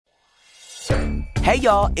Hey,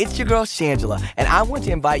 y'all, it's your girl, Shangela, and I want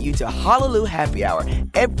to invite you to Hallelujah Happy Hour.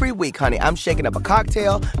 Every week, honey, I'm shaking up a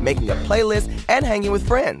cocktail, making a playlist, and hanging with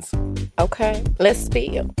friends. Okay, let's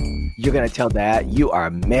spill. You're going to tell Dad you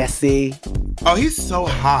are messy. Oh, he's so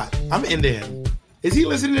hot. I'm into him. Is he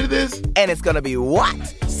listening to this? And it's going to be what?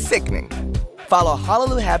 Sickening. Follow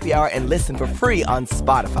Hallelujah Happy Hour and listen for free on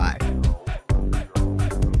Spotify.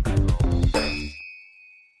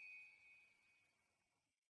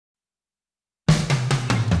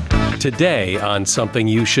 Today on Something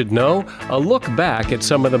You Should Know, a look back at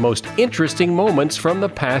some of the most interesting moments from the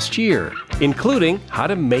past year, including how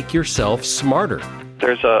to make yourself smarter.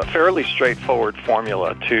 There's a fairly straightforward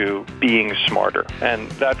formula to being smarter, and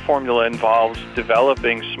that formula involves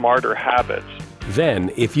developing smarter habits.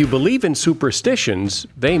 Then, if you believe in superstitions,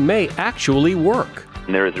 they may actually work.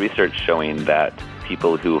 There is research showing that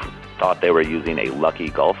people who thought they were using a lucky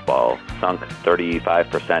golf ball sunk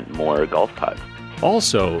 35% more golf putts.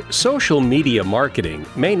 Also, social media marketing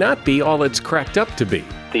may not be all it's cracked up to be.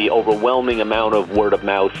 The overwhelming amount of word of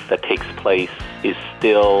mouth that takes place is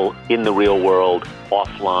still in the real world,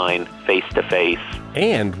 offline, face-to-face.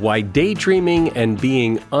 And why daydreaming and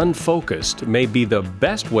being unfocused may be the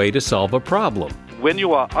best way to solve a problem. When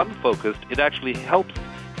you are unfocused, it actually helps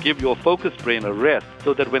give your focused brain a rest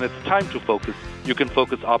so that when it's time to focus, you can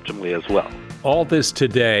focus optimally as well. All this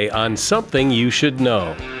today on Something You Should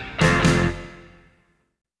Know.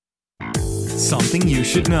 Something you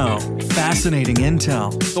should know. Fascinating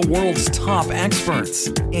intel, the world's top experts,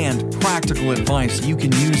 and practical advice you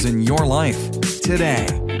can use in your life. Today,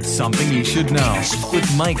 Something You Should Know with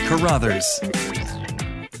Mike Carruthers.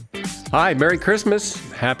 Hi, Merry Christmas,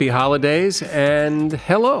 Happy Holidays, and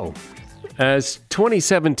hello. As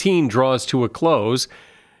 2017 draws to a close,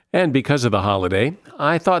 and because of the holiday,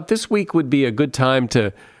 I thought this week would be a good time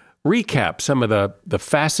to recap some of the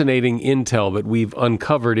fascinating intel that we've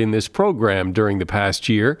uncovered in this program during the past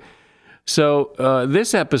year. So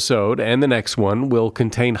this episode and the next one will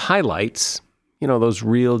contain highlights, those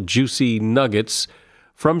real juicy nuggets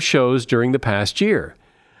from shows during the past year,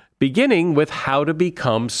 beginning with how to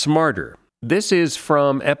become smarter. This is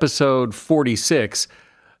from episode 46.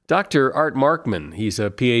 Dr. Art Markman, he's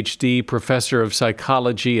a PhD professor of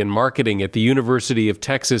psychology and marketing at the University of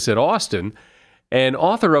Texas at Austin, and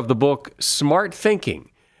author of the book Smart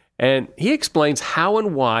Thinking. And he explains how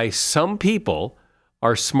and why some people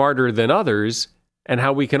are smarter than others and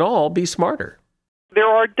how we can all be smarter. There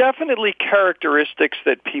are definitely characteristics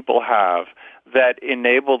that people have that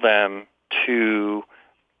enable them to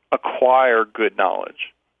acquire good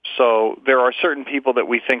knowledge. So there are certain people that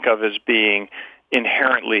we think of as being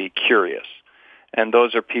inherently curious. And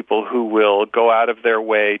those are people who will go out of their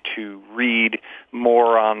way to read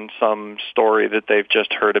more on some story that they've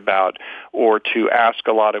just heard about or to ask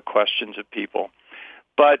a lot of questions of people.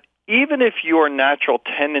 But even if your natural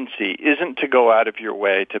tendency isn't to go out of your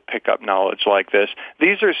way to pick up knowledge like this,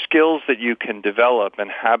 these are skills that you can develop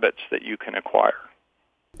and habits that you can acquire.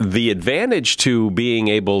 The advantage to being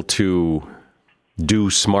able to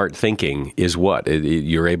do smart thinking is what?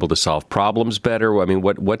 You're able to solve problems better? I mean,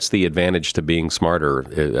 what's the advantage to being smarter,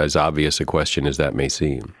 as obvious a question as that may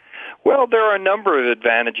seem? Well, there are a number of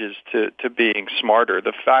advantages to being smarter.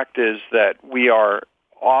 The fact is that we are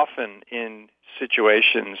often in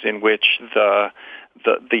situations in which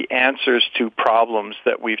the answers to problems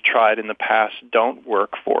that we've tried in the past don't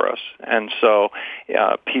work for us. And so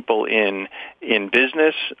people in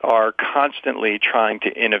business are constantly trying to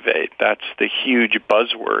innovate. That's the huge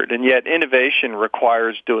buzzword. And yet innovation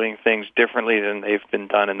requires doing things differently than they've been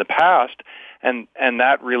done in the past. And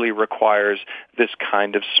that really requires this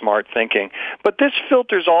kind of smart thinking. But this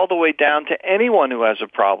filters all the way down to anyone who has a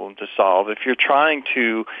problem to solve. If you're trying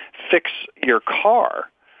to fix your car,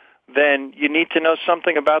 then you need to know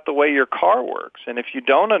something about the way your car works. And if you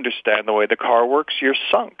don't understand the way the car works, you're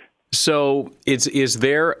sunk. So is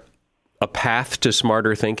there a path to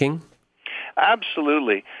smarter thinking?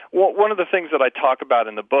 Absolutely. Well, one of the things that I talk about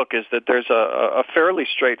in the book is that there's a fairly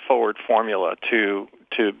straightforward formula to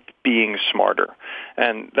being smarter.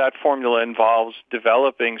 And that formula involves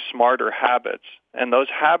developing smarter habits. And those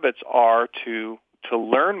habits are to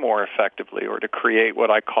learn more effectively or to create what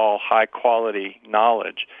I call high-quality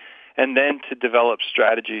knowledge, and then to develop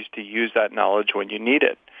strategies to use that knowledge when you need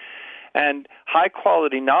it. And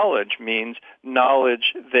high-quality knowledge means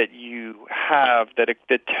knowledge that you have that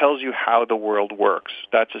tells you how the world works.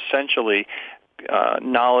 That's essentially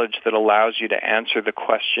knowledge that allows you to answer the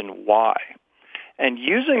question why. And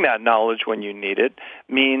using that knowledge when you need it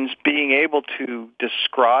means being able to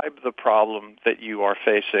describe the problem that you are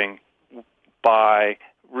facing by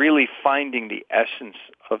really finding the essence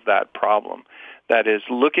of that problem. That is,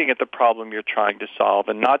 looking at the problem you're trying to solve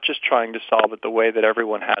and not just trying to solve it the way that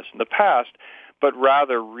everyone has in the past, but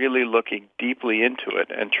rather really looking deeply into it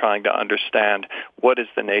and trying to understand what is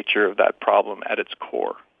the nature of that problem at its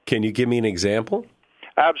core. Can you give me an example?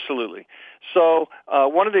 Absolutely. So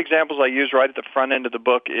one of the examples I use right at the front end of the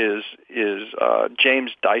book is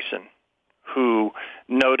James Dyson, who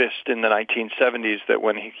noticed in the 1970s that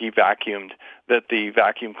when he vacuumed, that the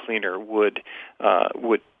vacuum cleaner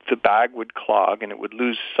the bag would clog and it would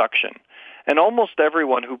lose suction. And almost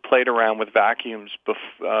everyone who played around with vacuums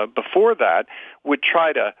before that would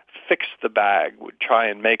try to fix the bag, would try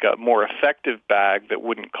and make a more effective bag that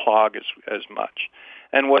wouldn't clog as much.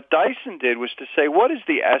 And what Dyson did was to say, what is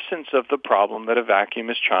the essence of the problem that a vacuum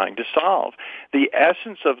is trying to solve? The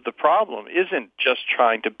essence of the problem isn't just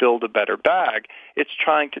trying to build a better bag. It's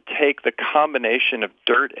trying to take the combination of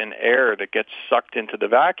dirt and air that gets sucked into the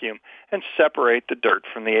vacuum and separate the dirt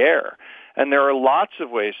from the air. And there are lots of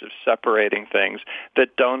ways of separating things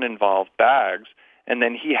that don't involve bags. And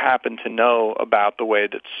then he happened to know about the way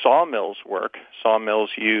that sawmills work.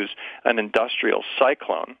 Sawmills use an industrial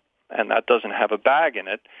cyclone, and that doesn't have a bag in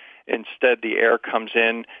it. Instead, the air comes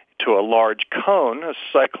in to a large cone. A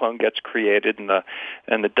cyclone gets created, and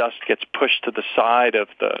the dust gets pushed to the side of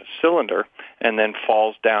the cylinder and then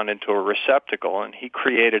falls down into a receptacle. And he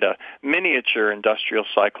created a miniature industrial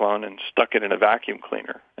cyclone and stuck it in a vacuum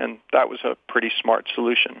cleaner. And that was a pretty smart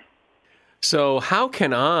solution. So how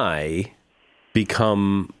can I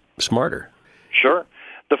become smarter? Sure.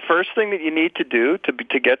 The first thing that you need to do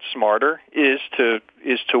to get smarter is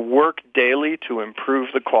to work daily to improve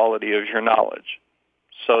the quality of your knowledge.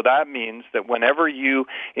 So that means that whenever you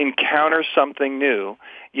encounter something new,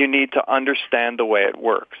 you need to understand the way it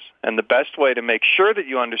works. And the best way to make sure that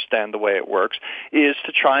you understand the way it works is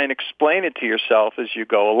to try and explain it to yourself as you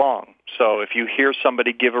go along. So if you hear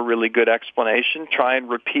somebody give a really good explanation, try and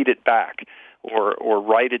repeat it back. Or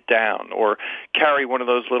write it down, or carry one of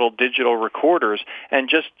those little digital recorders and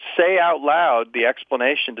just say out loud the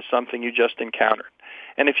explanation to something you just encountered.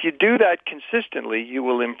 And if you do that consistently, you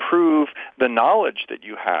will improve the knowledge that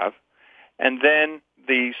you have. And then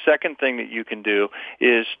the second thing that you can do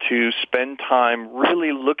is to spend time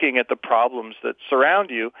really looking at the problems that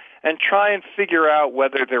surround you and try and figure out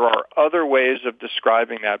whether there are other ways of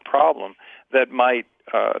describing that problem that might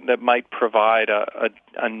provide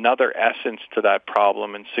another essence to that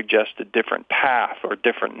problem and suggest a different path or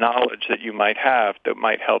different knowledge that you might have that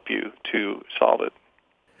might help you to solve it.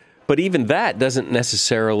 But even that doesn't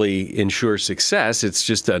necessarily ensure success. It's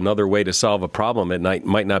just another way to solve a problem. It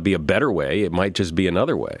might not be a better way. It might just be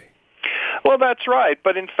another way. Well, that's right.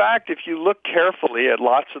 But in fact, if you look carefully at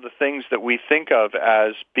lots of the things that we think of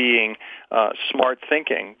as being smart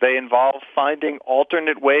thinking, they involve finding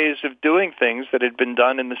alternate ways of doing things that had been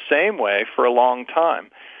done in the same way for a long time.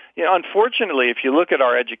 You know, unfortunately, if you look at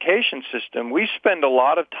our education system, we spend a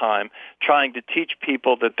lot of time trying to teach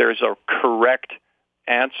people that there's a correct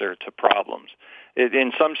answer to problems.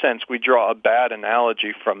 In some sense, we draw a bad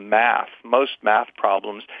analogy from math. Most math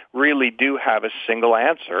problems really do have a single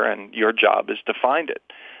answer, and your job is to find it.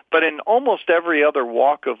 But in almost every other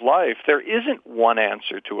walk of life, there isn't one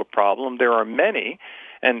answer to a problem. There are many,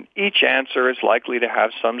 and each answer is likely to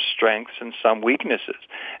have some strengths and some weaknesses.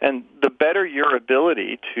 And the better your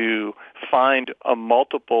ability to find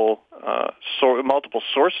multiple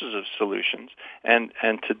sources of solutions and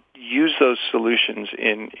to use those solutions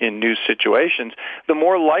in new situations, the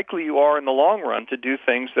more likely you are in the long run to do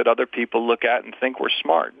things that other people look at and think we're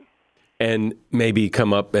smart. And maybe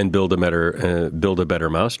come up and build a better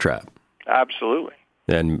mousetrap. Absolutely.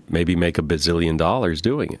 And maybe make $1 bazillion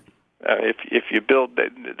doing it. If you build,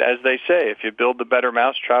 as they say, if you build the better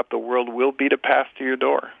mousetrap, the world will beat a path to your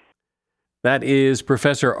door. That is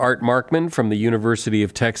Professor Art Markman from the University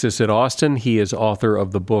of Texas at Austin. He is author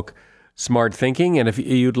of the book Smart Thinking. And if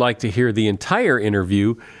you'd like to hear the entire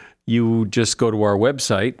interview, you just go to our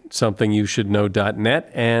website,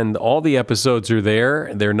 somethingyoushouldknow.net, and all the episodes are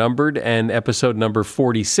there. They're numbered, and episode number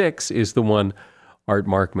 46 is the one Art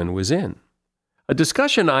Markman was in. A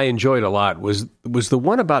discussion I enjoyed a lot was the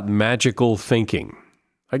one about magical thinking.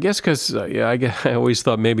 I guess because I always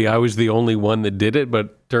thought maybe I was the only one that did it,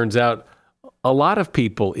 but turns out a lot of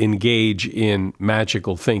people engage in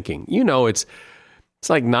magical thinking. You know, it's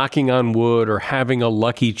like knocking on wood or having a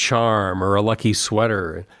lucky charm or a lucky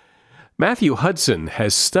sweater. Matthew Hudson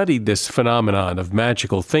has studied this phenomenon of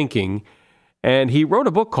magical thinking, and he wrote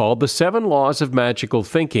a book called The 7 Laws of Magical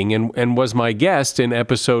Thinking and was my guest in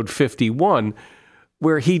episode 51,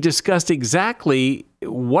 where he discussed exactly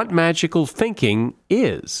what magical thinking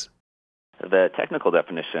is. The technical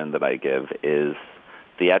definition that I give is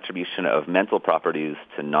the attribution of mental properties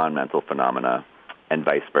to non-mental phenomena and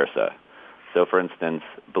vice versa. So, for instance,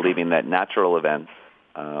 believing that natural events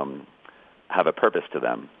have a purpose to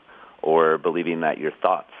them, or believing that your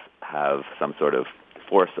thoughts have some sort of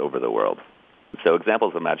force over the world. So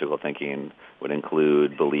examples of magical thinking would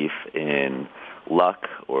include belief in luck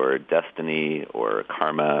or destiny or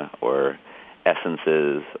karma or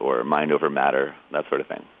essences or mind over matter, that sort of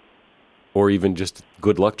thing. Or even just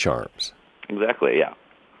good luck charms. Exactly, yeah.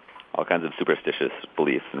 All kinds of superstitious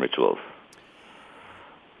beliefs and rituals.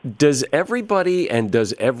 Does everybody and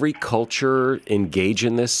does every culture engage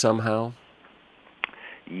in this somehow?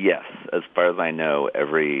 Yes, as far as I know,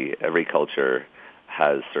 every culture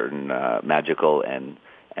has certain magical and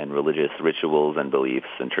religious rituals and beliefs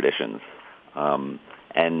and traditions.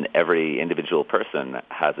 And every individual person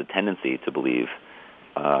has a tendency to believe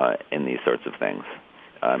in these sorts of things.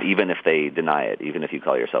 Even if they deny it, even if you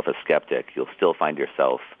call yourself a skeptic, you'll still find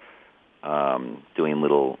yourself doing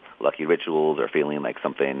little lucky rituals or feeling like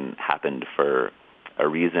something happened for a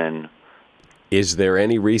reason. Is there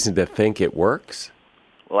any reason to think it works?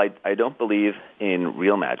 Well, I don't believe in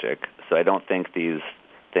real magic, so I don't think these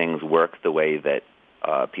things work the way that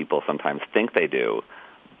people sometimes think they do.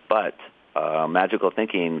 But magical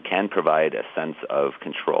thinking can provide a sense of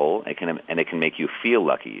control, and it can make you feel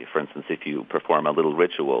lucky. For instance, if you perform a little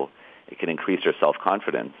ritual, it can increase your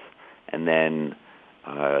self-confidence, and then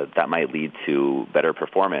that might lead to better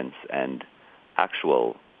performance and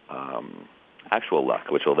actual luck,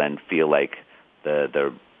 which will then feel like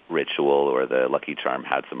the ritual or the lucky charm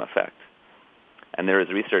had some effect. And there is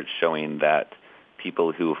research showing that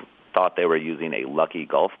people who thought they were using a lucky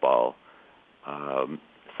golf ball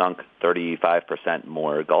sunk 35%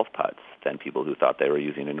 more golf putts than people who thought they were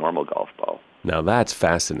using a normal golf ball. Now that's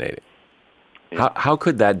fascinating. Yeah. How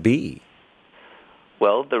could that be?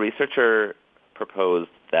 Well, the researcher proposed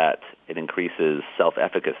that it increases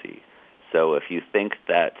self-efficacy. So if you think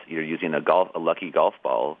that you're using a lucky golf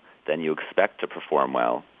ball, then you expect to perform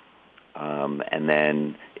well. And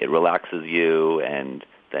then it relaxes you, and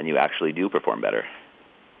then you actually do perform better.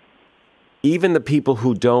 Even the people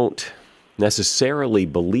who don't necessarily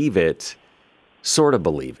believe it sort of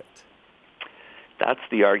believe it. That's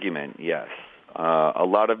the argument, yes. A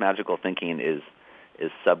lot of magical thinking is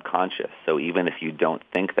subconscious. So even if you don't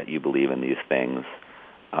think that you believe in these things,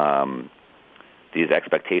 these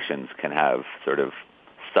expectations can have sort of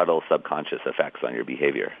subtle subconscious effects on your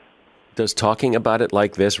behavior. Does talking about it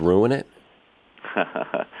like this ruin it?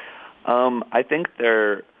 I think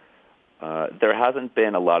there hasn't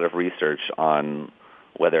been a lot of research on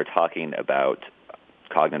whether talking about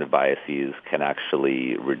cognitive biases can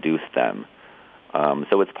actually reduce them.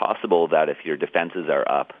 So it's possible that if your defenses are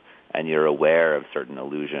up and you're aware of certain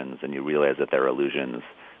illusions and you realize that they're illusions,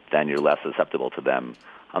 then you're less susceptible to them.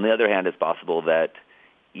 On the other hand, it's possible that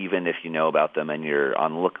even if you know about them and you're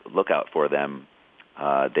on lookout for them,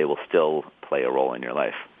 they will still play a role in your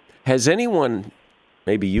life. Has anyone,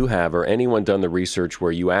 maybe you have, or anyone done the research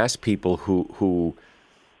where you ask people who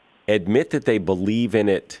admit that they believe in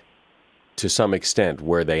it to some extent,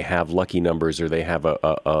 where they have lucky numbers or they have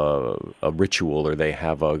a ritual or they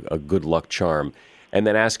have a good luck charm, and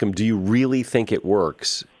then ask them, do you really think it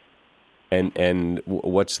works? And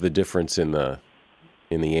what's the difference in the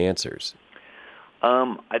answers?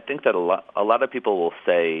 I think that a lot of people will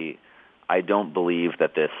say, I don't believe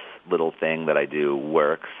that this little thing that I do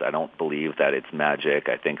works. I don't believe that it's magic.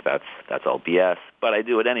 I think that's all BS, but I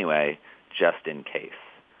do it anyway, just in case.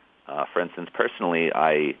 For instance, personally,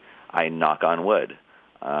 I knock on wood.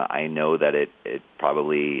 I know that it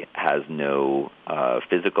probably has no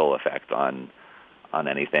physical effect on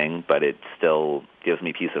anything, but it still gives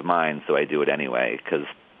me peace of mind, so I do it anyway because,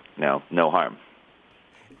 no harm.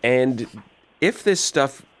 And if this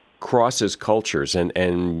stuff crosses cultures,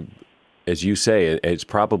 and as you say, it's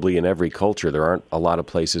probably in every culture, there aren't a lot of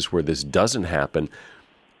places where this doesn't happen,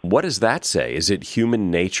 what does that say? Is it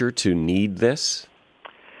human nature to need this?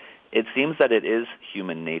 It seems that it is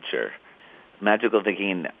human nature. Magical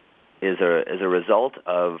thinking is a result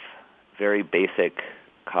of very basic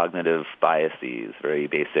cognitive biases, very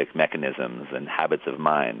basic mechanisms and habits of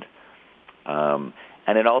mind.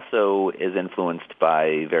 And it also is influenced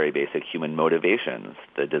by very basic human motivations,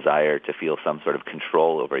 the desire to feel some sort of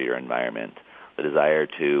control over your environment, the desire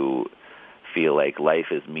to feel like life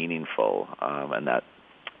is meaningful, and that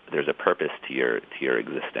there's a purpose to your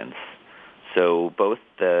existence. So both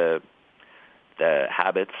the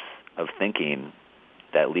habits of thinking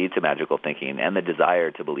that lead to magical thinking and the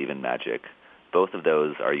desire to believe in magic, both of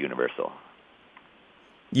those are universal.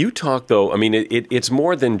 You talk, though, I mean, it's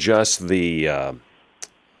more than just the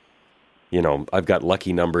I've got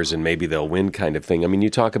lucky numbers and maybe they'll win kind of thing. I mean, you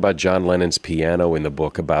talk about John Lennon's piano in the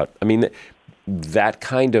book that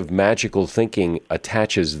kind of magical thinking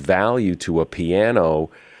attaches value to a piano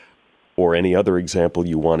or any other example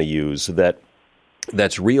you want to use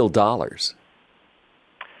that's real dollars.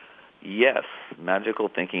 Yes, magical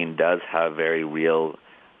thinking does have very real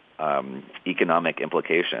economic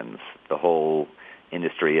implications. The whole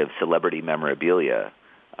industry of celebrity memorabilia,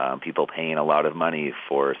 people paying a lot of money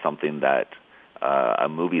for something that a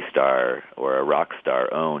movie star or a rock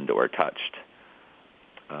star owned or touched.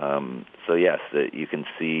 So yes, you can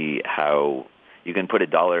see how you can put a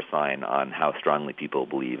dollar sign on how strongly people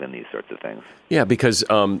believe in these sorts of things. Yeah, because,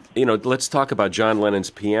 let's talk about John Lennon's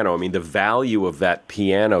piano. I mean, the value of that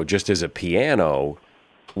piano just as a piano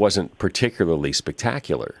wasn't particularly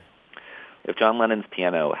spectacular. If John Lennon's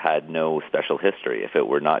piano had no special history, if it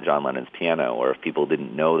were not John Lennon's piano, or if people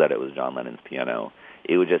didn't know that it was John Lennon's piano,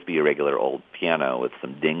 it would just be a regular old piano with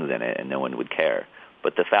some dings in it and no one would care.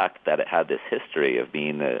 But the fact that it had this history of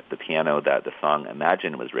being the piano that the song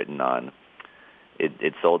Imagine was written on,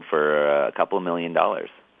 it sold for a couple $1 million.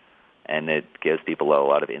 And it gives people a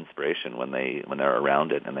lot of inspiration when they're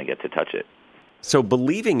around it and they get to touch it. So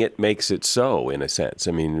believing it makes it so, in a sense.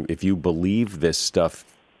 I mean, if you believe this stuff,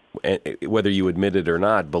 whether you admit it or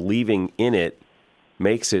not, believing in it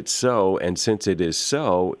makes it so, and since it is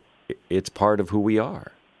so, it's part of who we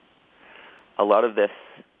are. A lot of this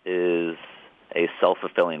is a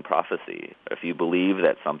self-fulfilling prophecy. If you believe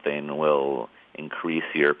that something will increase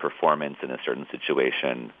your performance in a certain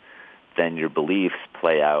situation, then your beliefs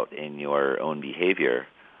play out in your own behavior,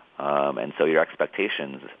 and so your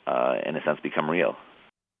expectations, in a sense, become real.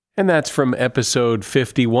 And that's from episode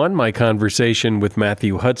 51, my conversation with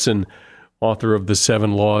Matthew Hudson, author of The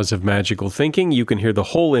 7 Laws of Magical Thinking. You can hear the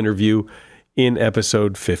whole interview in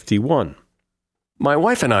episode 51. My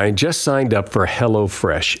wife and I just signed up for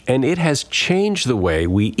HelloFresh, and it has changed the way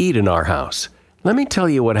we eat in our house. Let me tell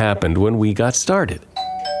you what happened when we got started.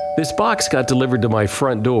 This box got delivered to my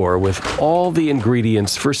front door with all the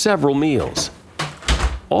ingredients for several meals.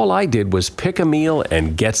 All I did was pick a meal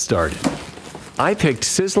and get started. I picked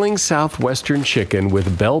sizzling southwestern chicken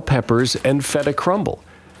with bell peppers and feta crumble.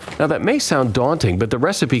 Now that may sound daunting, but the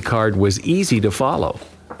recipe card was easy to follow.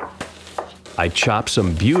 I chopped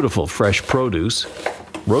some beautiful fresh produce,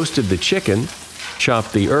 roasted the chicken,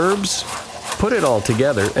 chopped the herbs, put it all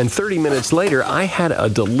together, and 30 minutes later, I had a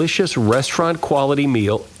delicious restaurant-quality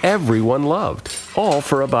meal everyone loved, all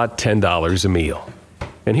for about $10 a meal.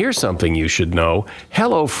 And here's something you should know.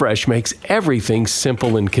 HelloFresh makes everything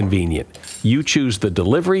simple and convenient. You choose the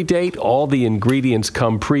delivery date, all the ingredients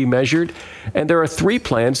come pre-measured, and there are 3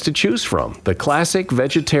 plans to choose from: the classic,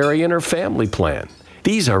 vegetarian, or family plan.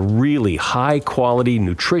 These are really high-quality,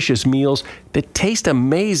 nutritious meals that taste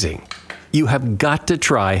amazing. You have got to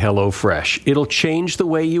try HelloFresh. It'll change the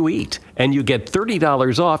way you eat, and you get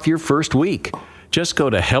 $30 off your first week. Just go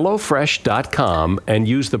to HelloFresh.com and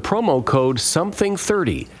use the promo code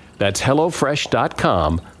SOMETHING30. That's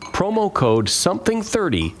HelloFresh.com, promo code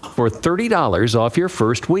SOMETHING30 for $30 off your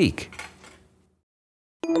first week.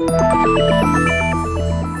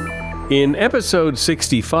 In episode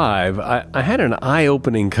 65, I had an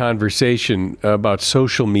eye-opening conversation about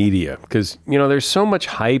social media because, there's so much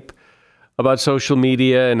hype about social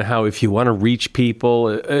media and how if you want to reach people,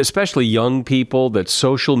 especially young people, that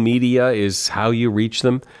social media is how you reach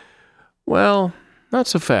them. Well, not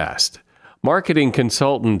so fast. Marketing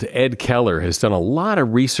consultant Ed Keller has done a lot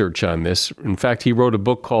of research on this. In fact, he wrote a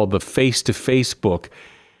book called The Face-to-Face Book,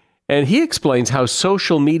 and he explains how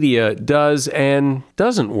social media does and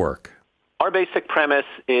doesn't work. Our basic premise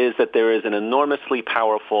is that there is an enormously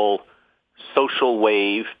powerful social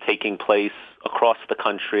wave taking place across the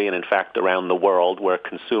country and, in fact, around the world, where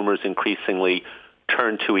consumers increasingly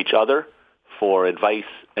turn to each other for advice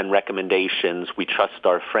and recommendations. We trust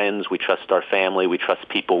our friends, we trust our family, we trust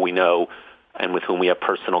people we know and with whom we have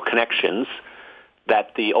personal connections.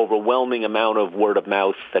 That the overwhelming amount of word of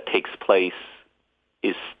mouth that takes place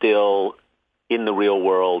is still in the real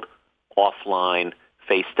world, offline,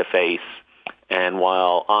 face-to-face. And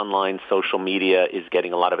while online social media is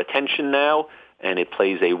getting a lot of attention now, and it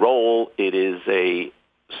plays a role, it is a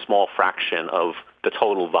small fraction of the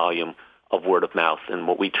total volume of word of mouth. And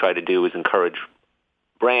what we try to do is encourage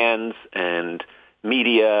brands and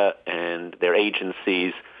media and their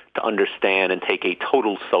agencies to understand and take a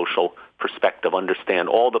total social perspective, understand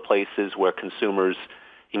all the places where consumers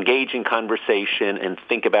engage in conversation and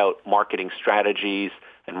think about marketing strategies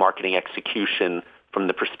and marketing execution from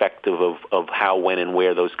the perspective of how, when, and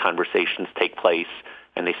where those conversations take place.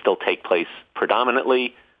 And they still take place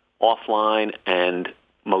predominantly offline and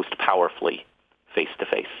most powerfully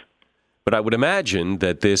face-to-face. But I would imagine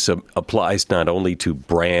that this applies not only to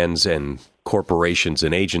brands and corporations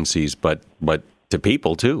and agencies, but to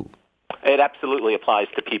people too. It absolutely applies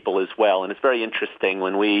to people as well, and it's very interesting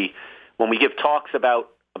when we give talks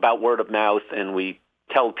about word of mouth, and we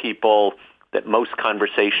tell people that most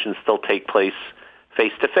conversations still take place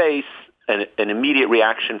face-to-face. And an immediate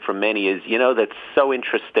reaction from many is, that's so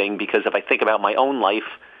interesting, because if I think about my own life,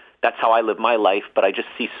 that's how I live my life, but I just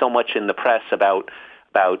see so much in the press about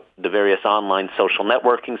the various online social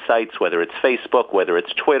networking sites, whether it's Facebook, whether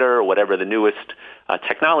it's Twitter, or whatever the newest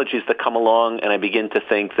technologies that come along, and I begin to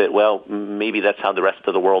think that, well, maybe that's how the rest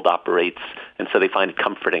of the world operates, and so they find it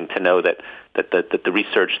comforting to know that the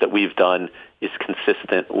research that we've done is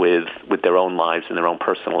consistent with their own lives and their own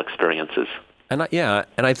personal experiences. And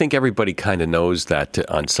I think everybody kind of knows that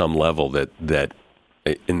on some level that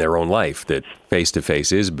in their own life that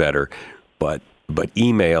face-to-face is better, but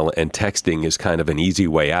email and texting is kind of an easy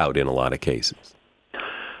way out in a lot of cases.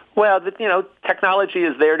 Well, technology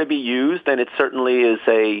is there to be used, and it certainly is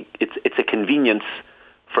it's a convenience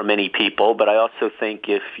for many people. But I also think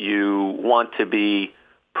if you want to be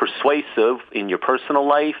persuasive in your personal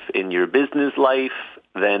life, in your business life,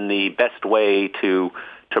 then the best way to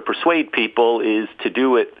persuade people is to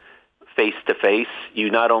do it face-to-face. You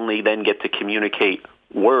not only then get to communicate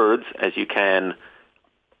words as you can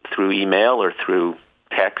through email or through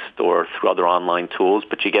text or through other online tools,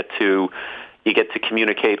 but you get to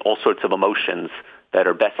communicate all sorts of emotions that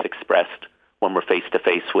are best expressed when we're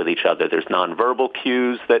face-to-face with each other. There's nonverbal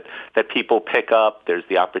cues that people pick up. There's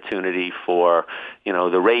the opportunity for,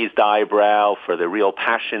 the raised eyebrow, for the real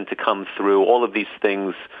passion to come through. All of these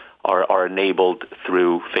things are enabled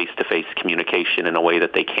through face-to-face communication in a way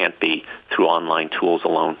that they can't be through online tools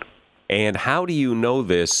alone. And how do you know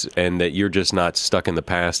this, and that you're just not stuck in the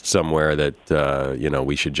past somewhere that,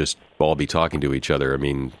 we should just all be talking to each other? I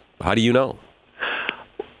mean, how do you know?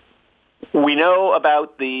 We know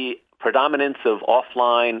about the predominance of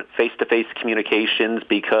offline face-to-face communications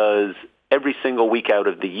because every single week out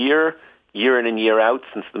of the year in and year out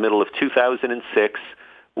since the middle of 2006,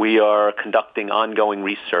 we are conducting ongoing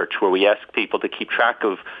research where we ask people to keep track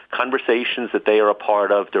of conversations that they are a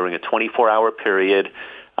part of during a 24-hour period,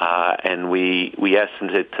 and we ask them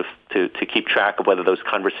to keep track of whether those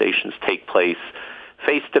conversations take place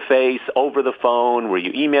face-to-face, over the phone. Were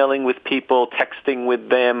you emailing with people, texting with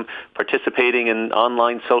them, participating in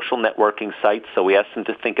online social networking sites? So we ask them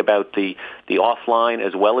to think about the offline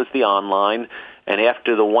as well as the online. And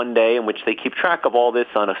after the one day in which they keep track of all this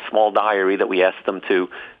on a small diary that we ask them to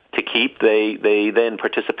keep, they then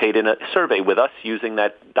participate in a survey with us using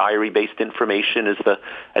that diary-based information as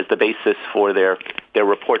the basis for their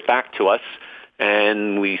report back to us.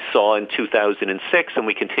 And we saw in 2006, and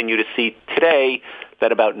we continue to see today,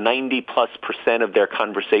 that about 90+% of their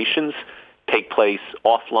conversations take place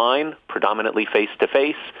offline, predominantly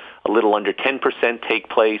face-to-face. A little under 10% take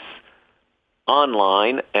place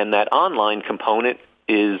online, and that online component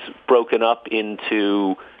is broken up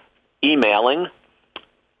into emailing,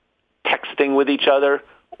 texting with each other,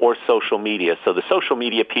 or social media. So the social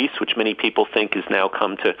media piece, which many people think has now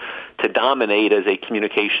come to dominate as a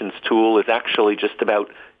communications tool, is actually just about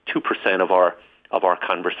 2% of our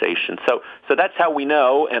conversation. So that's how we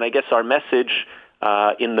know, and I guess our message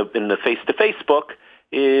in the face-to-face book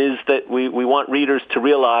is that we want readers to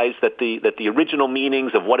realize that the original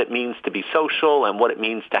meanings of what it means to be social and what it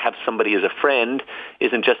means to have somebody as a friend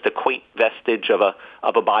isn't just a quaint vestige of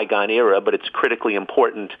a bygone era, but it's critically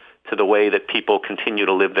important to the way that people continue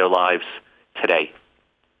to live their lives today.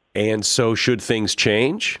 And so should things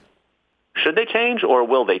change? Should they change, or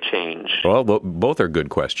will they change? Well, both are good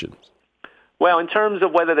questions. Well, in terms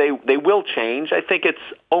of whether they will change, I think it's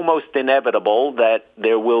almost inevitable that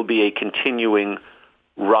there will be a continuing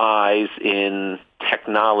rise in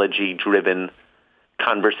technology-driven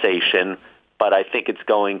conversation, but I think it's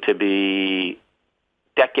going to be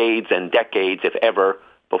decades and decades, if ever,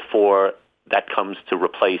 before that comes to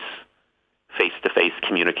replace face-to-face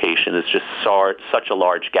communication. There's just such a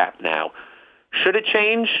large gap now. Should it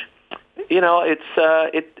change?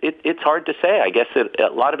 It's hard to say. I guess a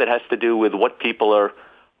lot of it has to do with what people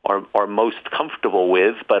are most comfortable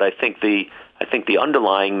with. But I think the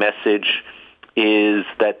underlying message is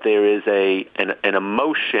that there is an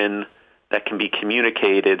emotion that can be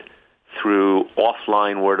communicated through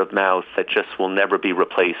offline word of mouth that just will never be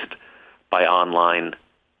replaced by online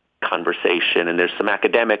conversation. And there's some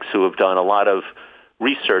academics who have done a lot of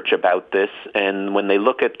research about this, and when they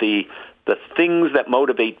look at the things that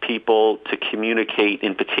motivate people to communicate,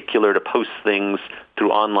 in particular to post things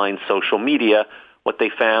through online social media, what they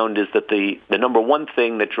found is that the number one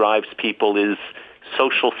thing that drives people is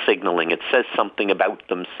social signaling. It says something about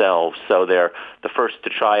themselves. So they're the first to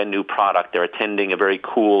try a new product. They're attending a very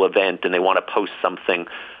cool event, and they want to post something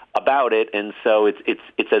about it. And so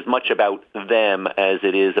it's as much about them as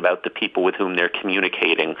it is about the people with whom they're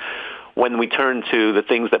communicating. When we turn to the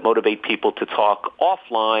things that motivate people to talk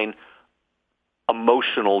offline,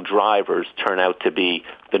 emotional drivers turn out to be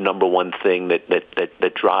the number one thing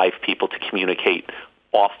that drive people to communicate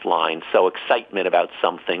offline. So excitement about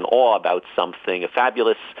something, awe about something, a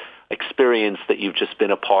fabulous experience that you've just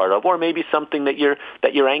been a part of, or maybe something that you're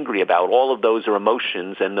angry about. All of those are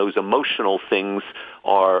emotions, and those emotional things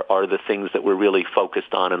are the things that we're really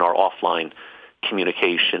focused on in our offline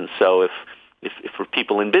communication. So if for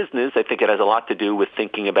people in business, I think it has a lot to do with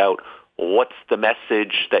thinking about what's the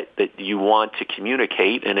message that you want to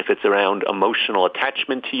communicate, and if it's around emotional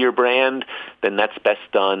attachment to your brand, then that's best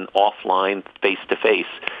done offline, face-to-face.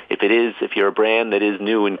 If you're a brand that is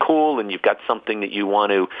new and cool and you've got something that you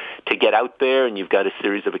want to get out there and you've got a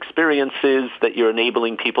series of experiences that you're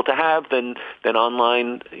enabling people to have, then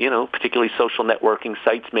online, particularly social networking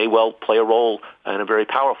sites may well play a role, and a very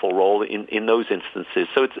powerful role in those instances.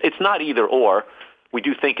 So it's not either or. We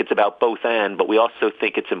do think it's about both and, but we also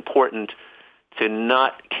think it's important to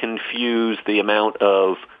not confuse the amount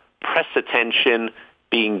of press attention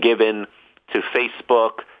being given to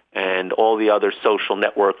Facebook and all the other social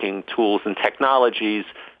networking tools and technologies,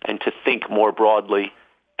 and to think more broadly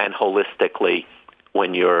and holistically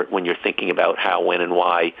when you're thinking about how, when, and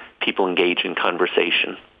why people engage in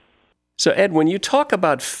conversation. So, Ed, when you talk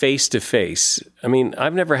about face-to-face, I mean,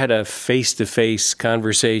 I've never had a face-to-face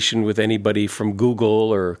conversation with anybody from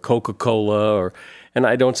Google or Coca-Cola, and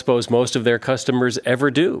I don't suppose most of their customers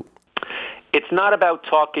ever do. It's not about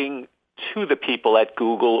talking to the people at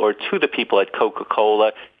Google or to the people at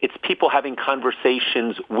Coca-Cola. It's people having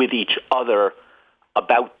conversations with each other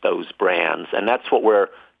about those brands, and that's what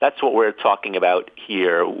we're talking about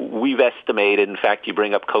here. We've estimated, in fact, you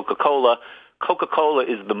bring up Coca-Cola. Coca-Cola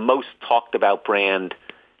is the most talked about brand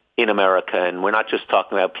in America, and we're not just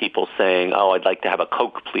talking about people saying, "Oh, I'd like to have a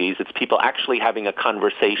Coke, please." It's people actually having a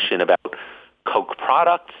conversation about Coke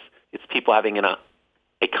products. It's people having a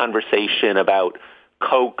conversation about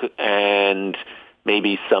Coke and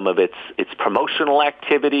maybe some of its promotional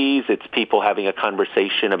activities. It's people having a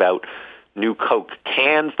conversation about new Coke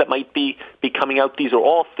cans that might be coming out. These are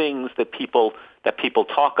all things that people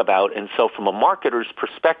talk about, and so from a marketer's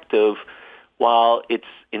perspective, while it's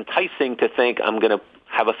enticing to think I'm going to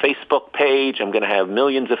have a Facebook page, I'm going to have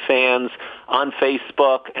millions of fans on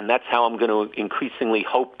Facebook, and that's how I'm going to increasingly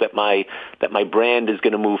hope that my brand is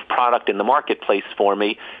going to move product in the marketplace for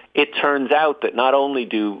me, it turns out that not only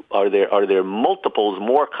are there multiples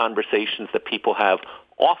more conversations that people have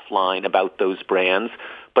offline about those brands,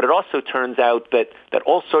 but it also turns out that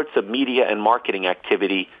all sorts of media and marketing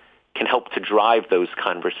activity can help to drive those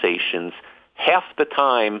conversations. Half the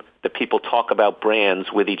time that people talk about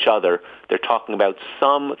brands with each other, they're talking about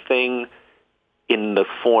something in the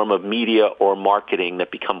form of media or marketing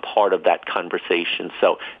that become part of that conversation.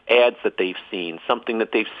 So ads that they've seen, something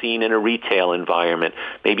that they've seen in a retail environment,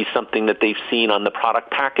 maybe something that they've seen on the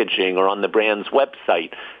product packaging or on the brand's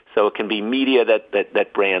website. So it can be media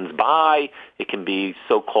that brands buy. It can be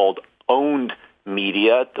so-called owned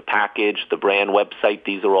media, the package, the brand website.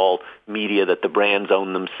 These are all media that the brands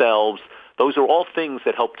own themselves. Those are all things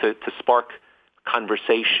that help to spark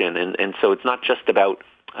conversation. And so it's not just about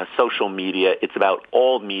social media. It's about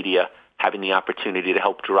all media having the opportunity to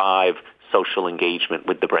help drive social engagement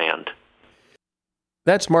with the brand.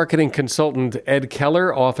 That's marketing consultant Ed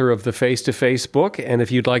Keller, author of the Face-to-Face book. And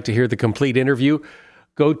if you'd like to hear the complete interview,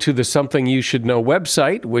 go to the Something You Should Know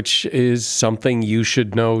website, which is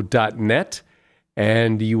somethingyoushouldknow.net.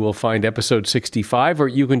 And you will find episode 65, or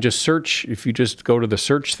you can just search. If you just go to the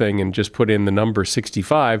search thing and just put in the number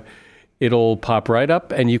 65, it'll pop right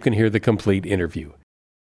up and you can hear the complete interview.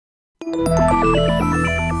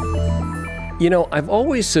 You know, I've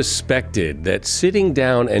always suspected that sitting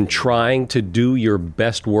down and trying to do your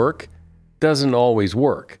best work doesn't always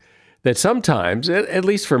work. That sometimes, at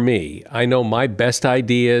least for me, I know my best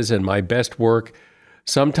ideas and my best work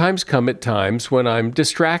sometimes come at times when I'm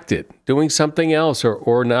distracted, doing something else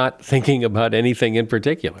or not thinking about anything in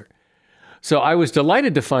particular. So I was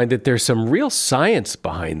delighted to find that there's some real science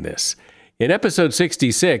behind this. In episode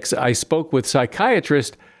 66, I spoke with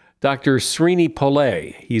psychiatrist Dr. Srini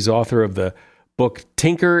Pillai. He's author of the book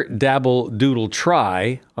Tinker, Dabble, Doodle,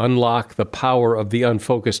 Try, Unlock the Power of the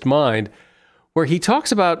Unfocused Mind, where he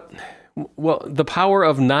talks about, the power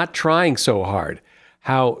of not trying so hard,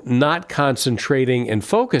 how not concentrating and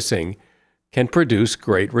focusing can produce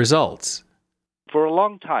great results. For a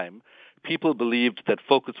long time, people believed that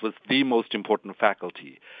focus was the most important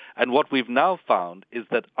faculty. And what we've now found is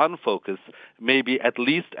that unfocus may be at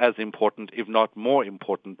least as important, if not more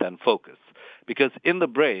important, than focus. Because in the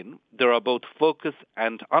brain, there are both focus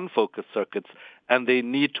and unfocused circuits, and they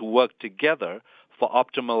need to work together for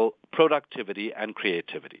optimal productivity and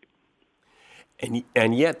creativity.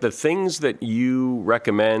 And yet the things that you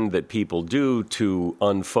recommend that people do to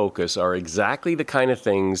unfocus are exactly the kind of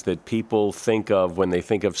things that people think of when they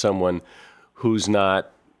think of someone who's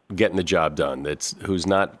not getting the job done,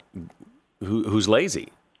 who's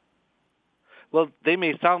lazy. Well, they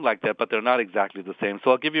may sound like that, but they're not exactly the same. So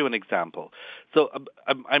I'll give you an example. So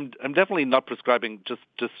I'm definitely not prescribing just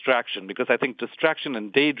distraction, because I think distraction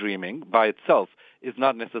and daydreaming by itself is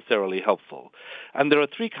not necessarily helpful. And there are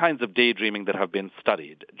three kinds of daydreaming that have been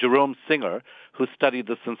studied. Jerome Singer, who studied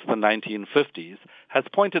this since the 1950s, has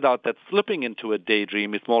pointed out that slipping into a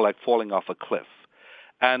daydream is more like falling off a cliff.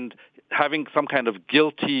 And having some kind of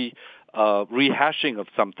guilty rehashing of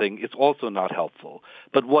something is also not helpful.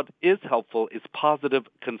 But what is helpful is positive,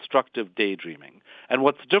 constructive daydreaming. And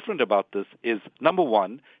what's different about this is, number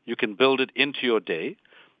one, you can build it into your day.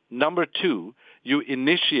 Number two, you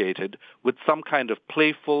initiate it with some kind of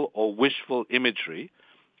playful or wishful imagery.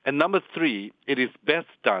 And number three, it is best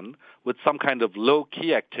done with some kind of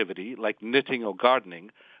low-key activity like knitting or gardening,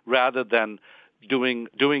 rather than doing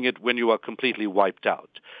it when you are completely wiped out.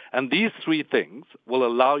 And these three things will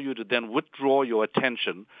allow you to then withdraw your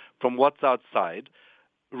attention from what's outside,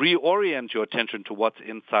 reorient your attention to what's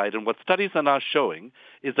inside. And what studies are now showing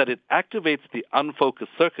is that it activates the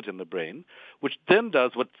unfocused circuit in the brain, which then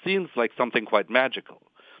does what seems like something quite magical.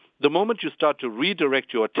 The moment you start to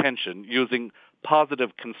redirect your attention using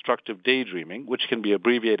positive constructive daydreaming, which can be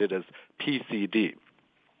abbreviated as PCD,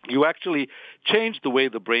 you actually change the way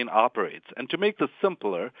the brain operates. And to make this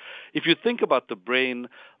simpler, if you think about the brain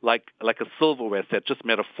like a silverware set, just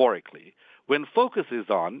metaphorically, when focus is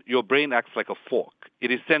on, your brain acts like a fork.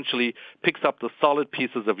 It essentially picks up the solid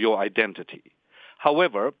pieces of your identity.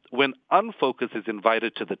 However, when unfocus is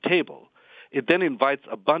invited to the table, it then invites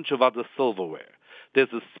a bunch of other silverware.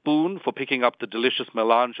 There's a spoon for picking up the delicious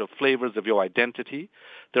melange of flavors of your identity.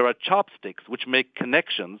 There are chopsticks, which make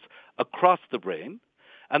connections across the brain.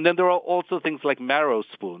 And then there are also things like marrow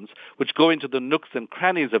spoons, which go into the nooks and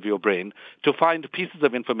crannies of your brain to find pieces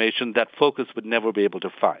of information that focus would never be able to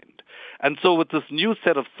find. And so with this new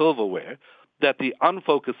set of silverware that the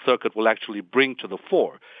unfocused circuit will actually bring to the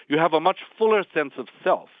fore, you have a much fuller sense of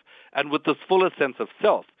self. And with this fuller sense of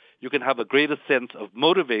self, you can have a greater sense of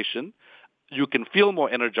motivation, you can feel more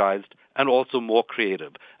energized, and also more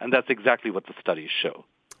creative. And that's exactly what the studies show.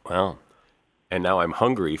 Wow. And now I'm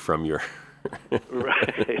hungry from your...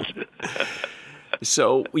 Right.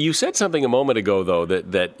 So you said something a moment ago, though,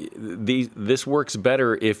 that this works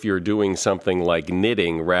better if you're doing something like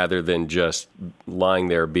knitting rather than just lying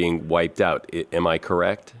there being wiped out. Am I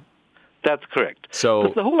correct? That's correct.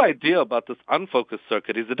 So the whole idea about this unfocused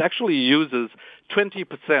circuit is it actually uses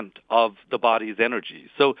 20% of the body's energy.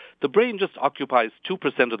 So the brain just occupies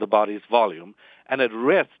 2% of the body's volume, and at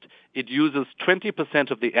rest, it uses 20%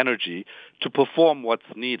 of the energy to perform what's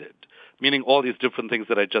needed, meaning all these different things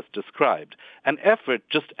that I just described. And effort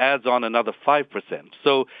just adds on another 5%.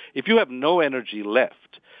 So if you have no energy left,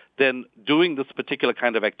 then doing this particular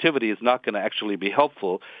kind of activity is not going to actually be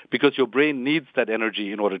helpful, because your brain needs that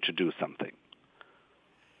energy in order to do something.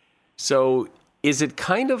 So is it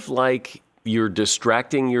kind of like you're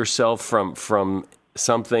distracting yourself from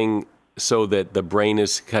something so that the brain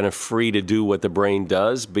is kind of free to do what the brain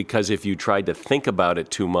does? Because if you tried to think about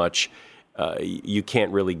it too much, you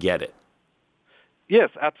can't really get it. Yes,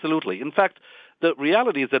 absolutely. In fact, the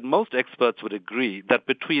reality is that most experts would agree that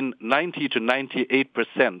between 90 to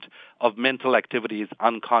 98% of mental activity is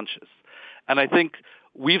unconscious. And I think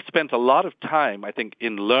we've spent a lot of time,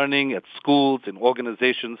 in learning at schools, in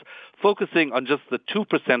organizations, focusing on just the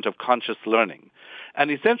 2% of conscious learning. And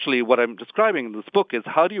essentially what I'm describing in this book is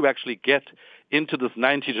how do you actually get into this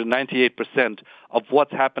 90 to 98% of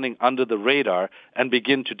what's happening under the radar and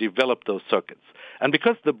begin to develop those circuits. And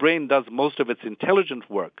because the brain does most of its intelligent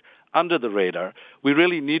work under the radar, we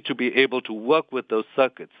really need to be able to work with those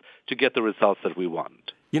circuits to get the results that we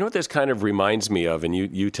want. You know what this kind of reminds me of, and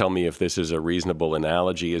you tell me if this is a reasonable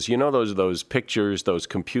analogy, is those pictures, those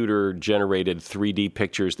computer-generated 3D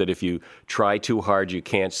pictures that if you try too hard, you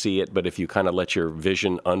can't see it, but if you kind of let your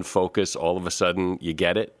vision unfocus, all of a sudden you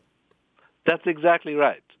get it? That's exactly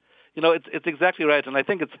right. It's exactly right, and I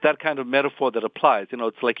think it's that kind of metaphor that applies.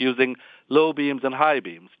 It's like using low beams and high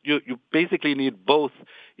beams. You basically need both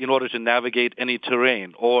in order to navigate any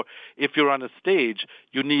terrain. Or if you're on a stage,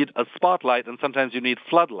 you need a spotlight, and sometimes you need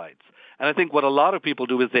floodlights. And I think what a lot of people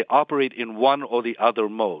do is they operate in one or the other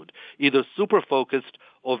mode, either super focused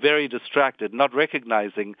or very distracted, not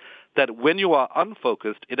recognizing that when you are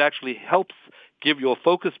unfocused, it actually helps give your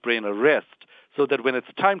focused brain a rest so that when it's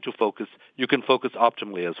time to focus, you can focus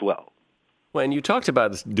optimally as well. Well, and you talked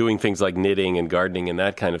about doing things like knitting and gardening and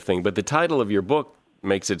that kind of thing, but the title of your book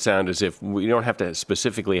makes it sound as if you don't have to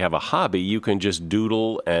specifically have a hobby. You can just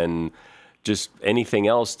doodle and just anything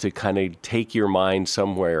else to kind of take your mind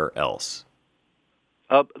somewhere else.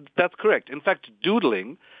 That's correct. In fact,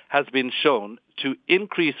 doodling has been shown to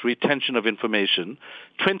increase retention of information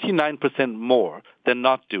 29% more than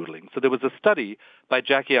not doodling. So there was a study by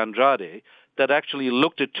Jackie Andrade that actually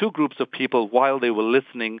looked at two groups of people while they were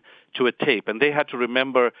listening to a tape, and they had to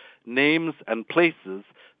remember names and places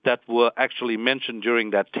that were actually mentioned during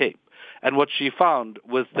that tape. And what she found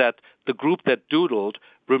was that the group that doodled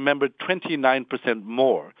remembered 29%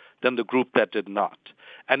 more than the group that did not.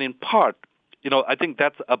 And in part, I think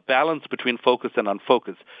that's a balance between focus and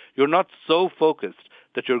unfocus. You're not so focused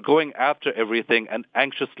that you're going after everything and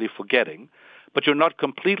anxiously forgetting, but you're not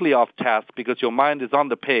completely off task because your mind is on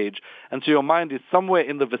the page, and so your mind is somewhere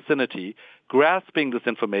in the vicinity grasping this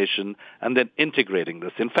information and then integrating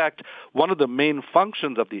this. In fact, one of the main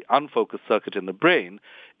functions of the unfocused circuit in the brain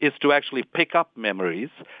is to actually pick up memories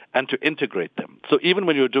and to integrate them. So even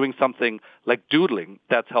when you're doing something like doodling,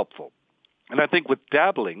 that's helpful. And I think with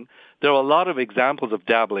dabbling, there are a lot of examples of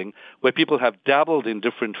dabbling where people have dabbled in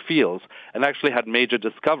different fields and actually had major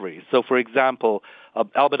discoveries. So, for example,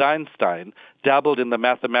 Albert Einstein dabbled in the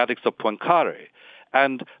mathematics of Poincaré.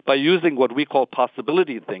 And by using what we call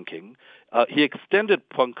possibility thinking, he extended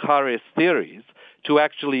Poincaré's theories to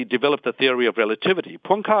actually develop the theory of relativity.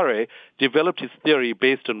 Poincaré developed his theory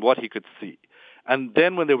based on what he could see. And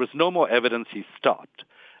then when there was no more evidence, he stopped.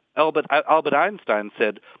 Albert Einstein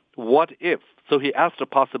said, what if? So he asked a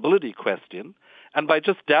possibility question, and by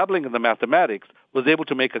just dabbling in the mathematics, was able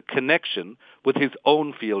to make a connection with his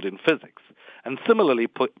own field in physics. And similarly,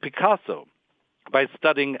 Picasso, by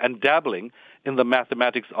studying and dabbling in the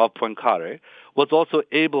mathematics of Poincaré, was also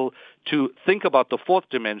able to think about the fourth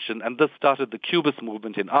dimension, and thus started the Cubist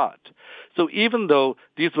movement in art. So even though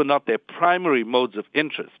these were not their primary modes of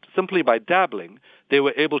interest, simply by dabbling, they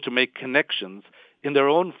were able to make connections in their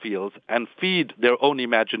own fields and feed their own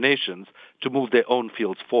imaginations to move their own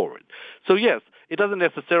fields forward. So yes, it doesn't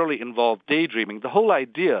necessarily involve daydreaming. The whole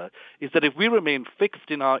idea is that if we remain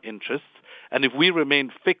fixed in our interests, and if we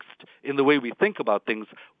remain fixed in the way we think about things,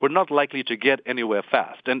 we're not likely to get anywhere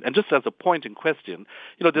fast. And just as a point in question,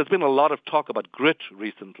 there's been a lot of talk about grit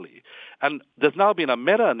recently. And there's now been a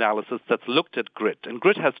meta-analysis that's looked at grit. And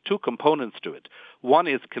grit has two components to it. One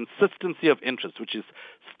is consistency of interest, which is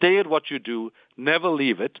stay at what you do, never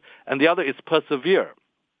leave it. And the other is persevere,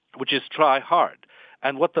 which is try hard.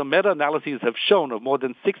 And what the meta-analyses have shown of more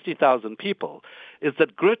than 60,000 people is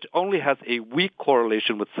that grit only has a weak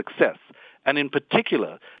correlation with success. And in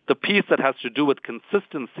particular, the piece that has to do with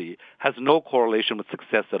consistency has no correlation with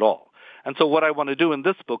success at all. And so what I want to do in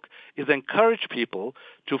this book is encourage people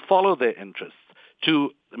to follow their interests, to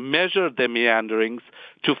measure their meanderings,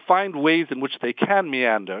 to find ways in which they can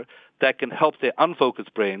meander that can help their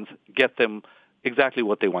unfocused brains get them exactly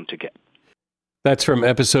what they want to get. That's from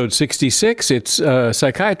episode 66. It's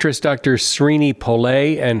psychiatrist Dr. Srini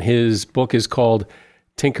Pillai, and his book is called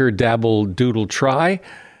Tinker, Dabble, Doodle, Try.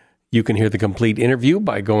 You can hear the complete interview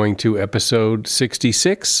by going to episode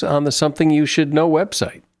 66 on the Something You Should Know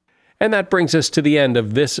website. And that brings us to the end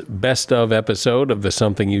of this best of episode of the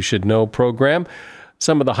Something You Should Know program.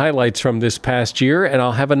 Some of the highlights from this past year, and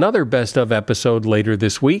I'll have another best of episode later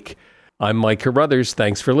this week. I'm Mike Carruthers.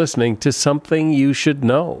 Thanks for listening to Something You Should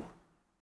Know.